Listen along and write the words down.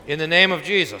In the name of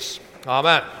Jesus,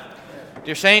 amen.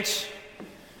 Dear saints,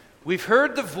 we've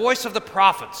heard the voice of the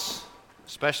prophets,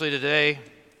 especially today,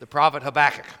 the prophet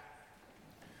Habakkuk.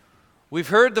 We've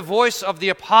heard the voice of the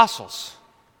apostles,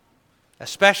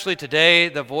 especially today,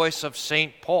 the voice of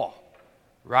St. Paul,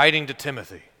 writing to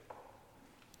Timothy.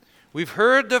 We've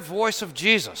heard the voice of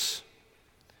Jesus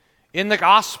in the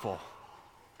gospel,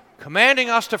 commanding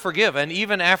us to forgive, and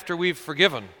even after we've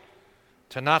forgiven,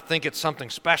 to not think it's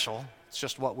something special. It's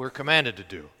just what we're commanded to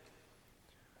do.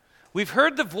 We've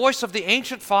heard the voice of the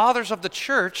ancient fathers of the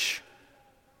church,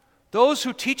 those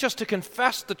who teach us to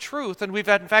confess the truth, and we've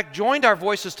in fact joined our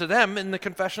voices to them in the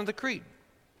confession of the creed.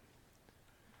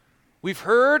 We've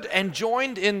heard and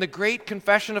joined in the great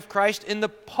confession of Christ in the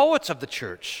poets of the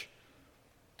church,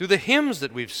 through the hymns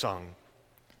that we've sung,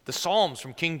 the Psalms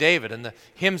from King David and the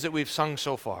hymns that we've sung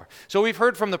so far. So we've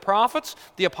heard from the prophets,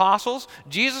 the apostles,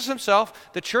 Jesus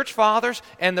himself, the church fathers,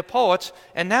 and the poets,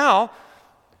 and now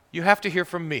you have to hear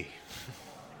from me.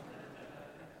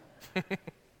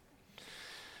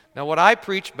 Now what I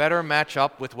preach better match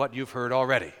up with what you've heard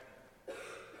already.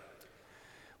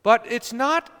 But it's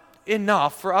not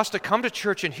enough for us to come to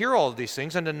church and hear all of these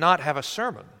things and to not have a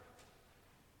sermon.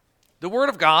 The Word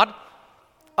of God,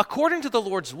 according to the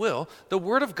Lord's will, the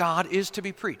Word of God is to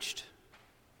be preached.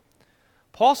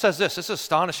 Paul says this is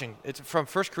astonishing. It's from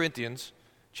 1 Corinthians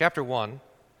chapter 1.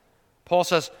 Paul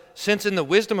says, since in the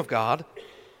wisdom of God,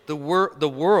 the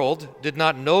world did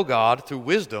not know God through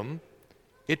wisdom,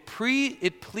 it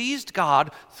pleased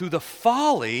God through the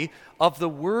folly of the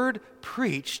word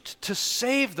preached to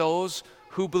save those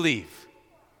who believe.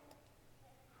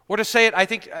 Or to say it, I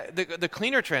think the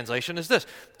cleaner translation is this: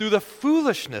 through the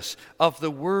foolishness of the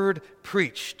word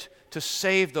preached to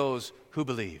save those who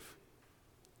believe.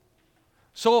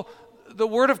 So the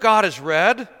Word of God is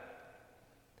read,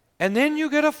 and then you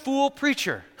get a fool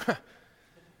preacher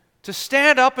to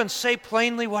stand up and say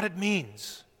plainly what it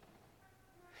means.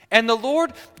 And the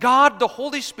Lord God, the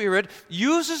Holy Spirit,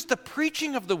 uses the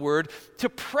preaching of the Word to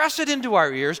press it into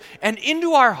our ears and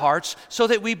into our hearts so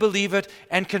that we believe it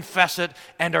and confess it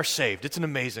and are saved. It's an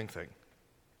amazing thing.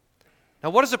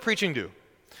 Now, what does the preaching do?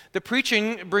 The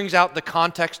preaching brings out the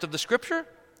context of the Scripture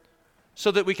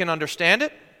so that we can understand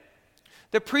it.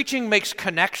 The preaching makes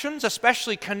connections,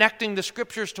 especially connecting the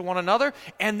Scriptures to one another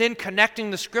and then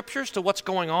connecting the Scriptures to what's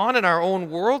going on in our own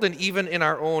world and even in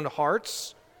our own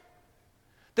hearts.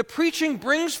 The preaching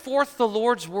brings forth the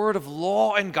Lord's word of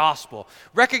law and gospel,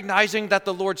 recognizing that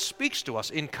the Lord speaks to us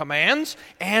in commands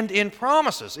and in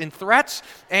promises, in threats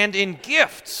and in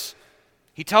gifts.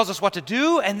 He tells us what to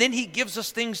do, and then he gives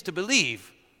us things to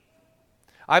believe.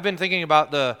 I've been thinking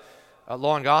about the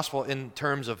law and gospel in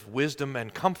terms of wisdom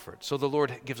and comfort. So the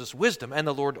Lord gives us wisdom, and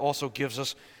the Lord also gives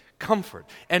us comfort.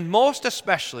 And most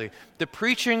especially, the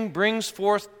preaching brings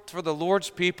forth for the Lord's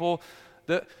people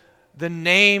the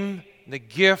name, the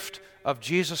gift of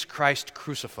Jesus Christ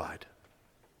crucified.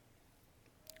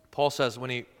 Paul says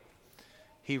when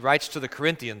he writes to the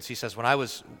Corinthians, he says, when I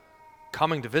was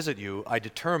coming to visit you, I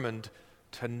determined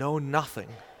to know nothing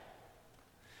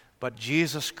but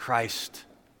Jesus Christ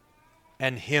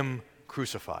and him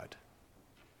crucified.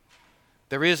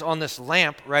 There is on this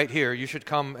lamp right here, you should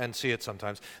come and see it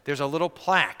sometimes, there's a little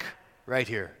plaque right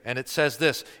here, and it says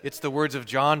this, it's the words of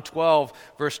John 12,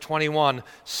 verse 21,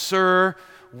 Sir,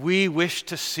 we wish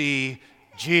to see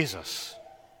Jesus.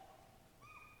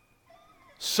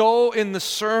 So in the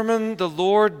sermon, the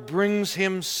Lord brings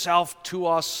himself to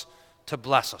us to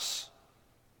bless us.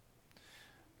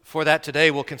 For that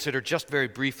today, we'll consider just very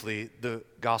briefly the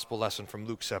gospel lesson from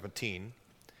Luke 17,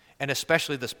 and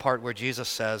especially this part where Jesus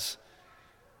says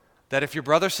that if your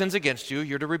brother sins against you,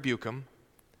 you're to rebuke him,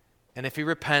 and if he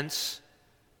repents,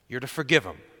 you're to forgive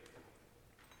him.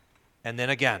 And then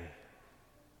again,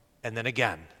 and then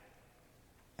again,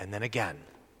 and then again,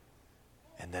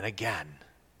 and then again,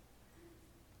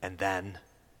 and then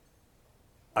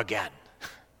again.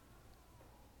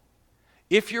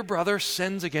 If your brother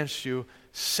sins against you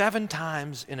 7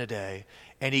 times in a day,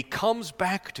 and he comes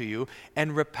back to you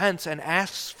and repents and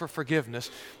asks for forgiveness,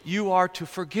 you are to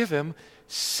forgive him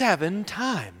 7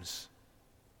 times.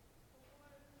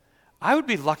 I would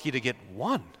be lucky to get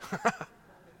 1.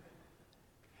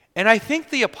 And I think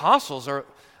the apostles are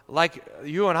like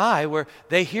you and I, where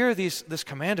they hear this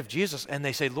command of Jesus and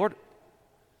they say, Lord,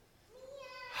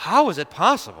 how is it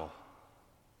possible?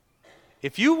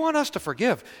 If you want us to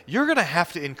forgive, you're going to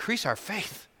have to increase our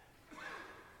faith,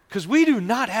 because we do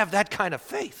not have that kind of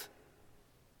faith.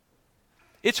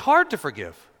 It's hard to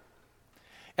forgive.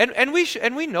 And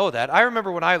we know that. I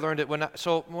remember when I learned it, when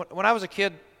I was a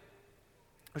kid,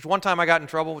 there's one time I got in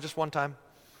trouble, just one time.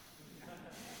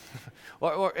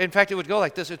 Or in fact, it would go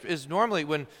like this. It is normally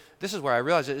this is where I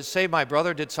realize it, is say my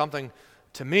brother did something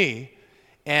to me,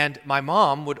 and my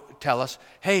mom would tell us,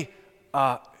 hey,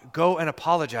 go and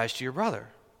apologize to your brother.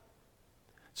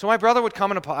 So my brother would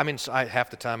come and half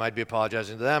the time I'd be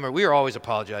apologizing to them, or we were always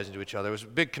apologizing to each other. It was a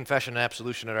big confession and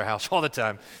absolution at our house all the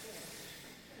time.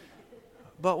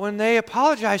 But when they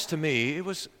apologized to me,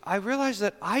 I realized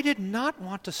that I did not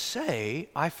want to say,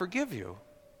 I forgive you.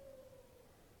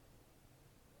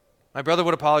 My brother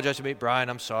would apologize to me, Brian,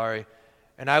 I'm sorry.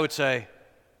 And I would say,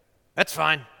 that's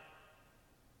fine.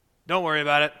 Don't worry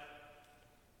about it.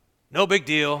 No big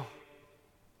deal.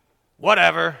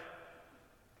 Whatever.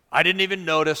 I didn't even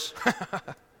notice.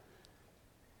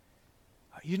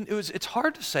 It's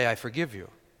hard to say, I forgive you.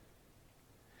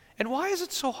 And why is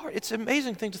it so hard? It's an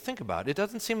amazing thing to think about. It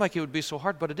doesn't seem like it would be so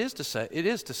hard, but it is to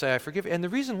say I forgive you. And the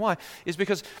reason why is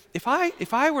because if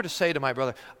I were to say to my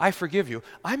brother, I forgive you,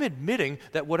 I'm admitting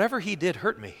that whatever he did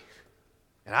hurt me.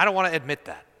 And I don't want to admit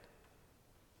that.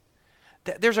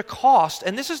 There's a cost,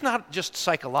 and this is not just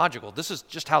psychological. This is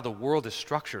just how the world is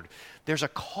structured. There's a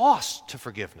cost to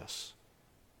forgiveness.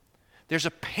 There's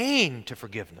a pain to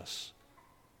forgiveness.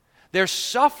 There's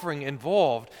suffering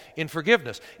involved in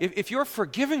forgiveness. If you're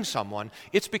forgiving someone,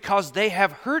 it's because they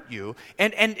have hurt you,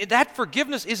 and that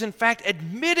forgiveness is in fact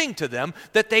admitting to them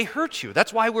that they hurt you.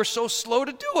 That's why we're so slow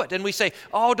to do it. And we say,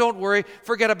 oh, don't worry,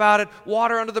 forget about it,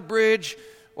 water under the bridge,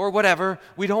 or whatever.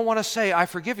 We don't want to say, I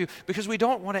forgive you, because we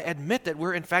don't want to admit that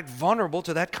we're in fact vulnerable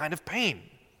to that kind of pain.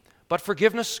 But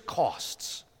forgiveness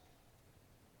costs.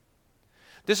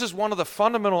 This is one of the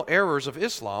fundamental errors of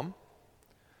Islam,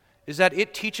 is that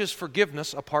it teaches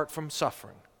forgiveness apart from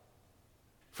suffering,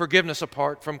 forgiveness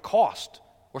apart from cost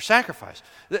or sacrifice.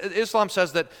 Islam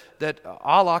says that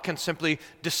Allah can simply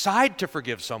decide to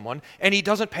forgive someone, and He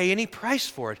doesn't pay any price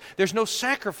for it. There's no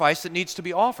sacrifice that needs to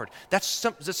be offered. That's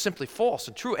simply false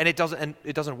and true, and it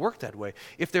doesn't work that way.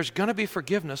 If there's going to be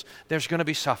forgiveness, there's going to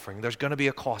be suffering. There's going to be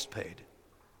a cost paid,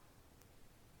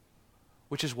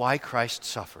 which is why Christ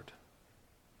suffered.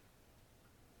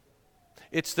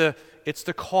 It's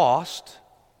the cost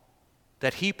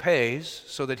that He pays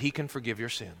so that He can forgive your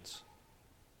sins.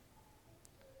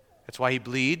 It's why He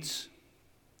bleeds.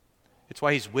 It's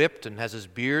why He's whipped and has His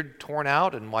beard torn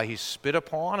out, and why He's spit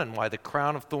upon, and why the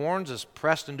crown of thorns is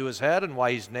pressed into His head, and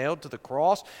why He's nailed to the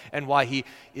cross, and why He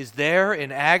is there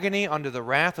in agony under the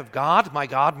wrath of God, my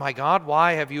God,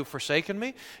 why have you forsaken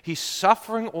me? He's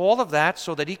suffering all of that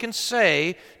so that He can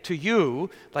say to you,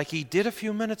 like He did a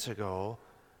few minutes ago,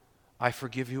 I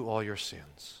forgive you all your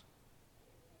sins.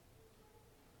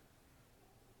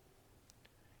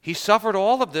 He suffered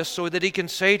all of this so that He can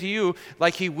say to you,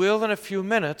 like He will in a few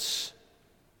minutes,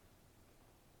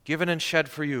 given and shed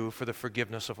for you for the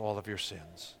forgiveness of all of your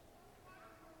sins.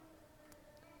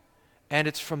 And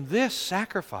it's from this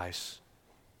sacrifice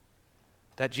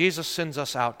that Jesus sends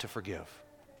us out to forgive.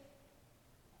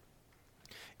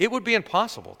 It would be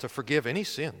impossible to forgive any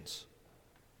sins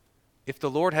if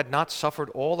the Lord had not suffered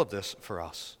all of this for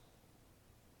us.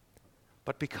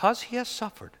 But because He has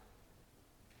suffered,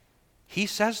 He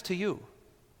says to you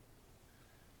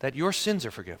that your sins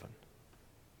are forgiven,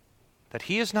 that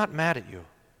He is not mad at you,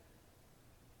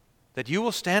 that you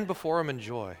will stand before Him in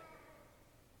joy,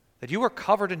 that you are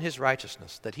covered in His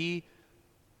righteousness, that He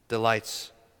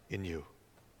delights in you.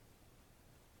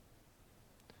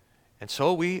 And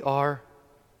so we are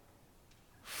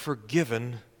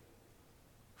forgiven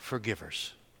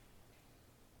forgivers.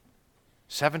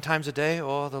 7 times a day,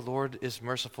 oh, the Lord is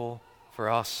merciful for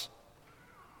us,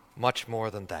 much more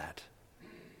than that.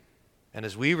 And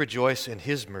as we rejoice in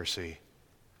His mercy,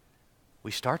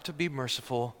 we start to be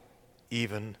merciful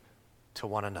even to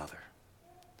one another.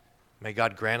 May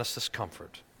God grant us this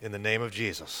comfort in the name of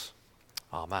Jesus.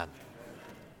 Amen.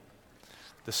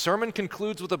 The sermon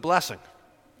concludes with a blessing,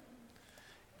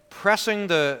 pressing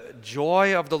the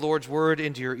joy of the Lord's word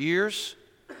into your ears.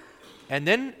 And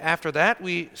then after that,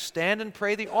 we stand and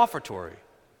pray the offertory.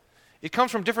 It comes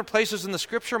from different places in the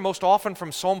Scripture, most often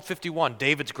from Psalm 51,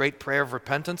 David's great prayer of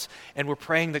repentance, and we're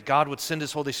praying that God would send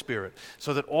His Holy Spirit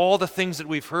so that all the things that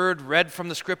we've heard read from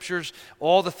the Scriptures,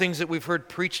 all the things that we've heard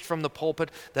preached from the pulpit,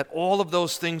 that all of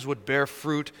those things would bear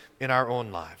fruit in our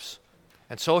own lives.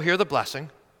 And so hear the blessing.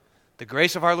 The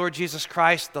grace of our Lord Jesus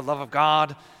Christ, the love of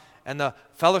God, and the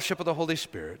fellowship of the Holy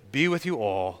Spirit be with you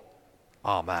all.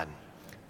 Amen.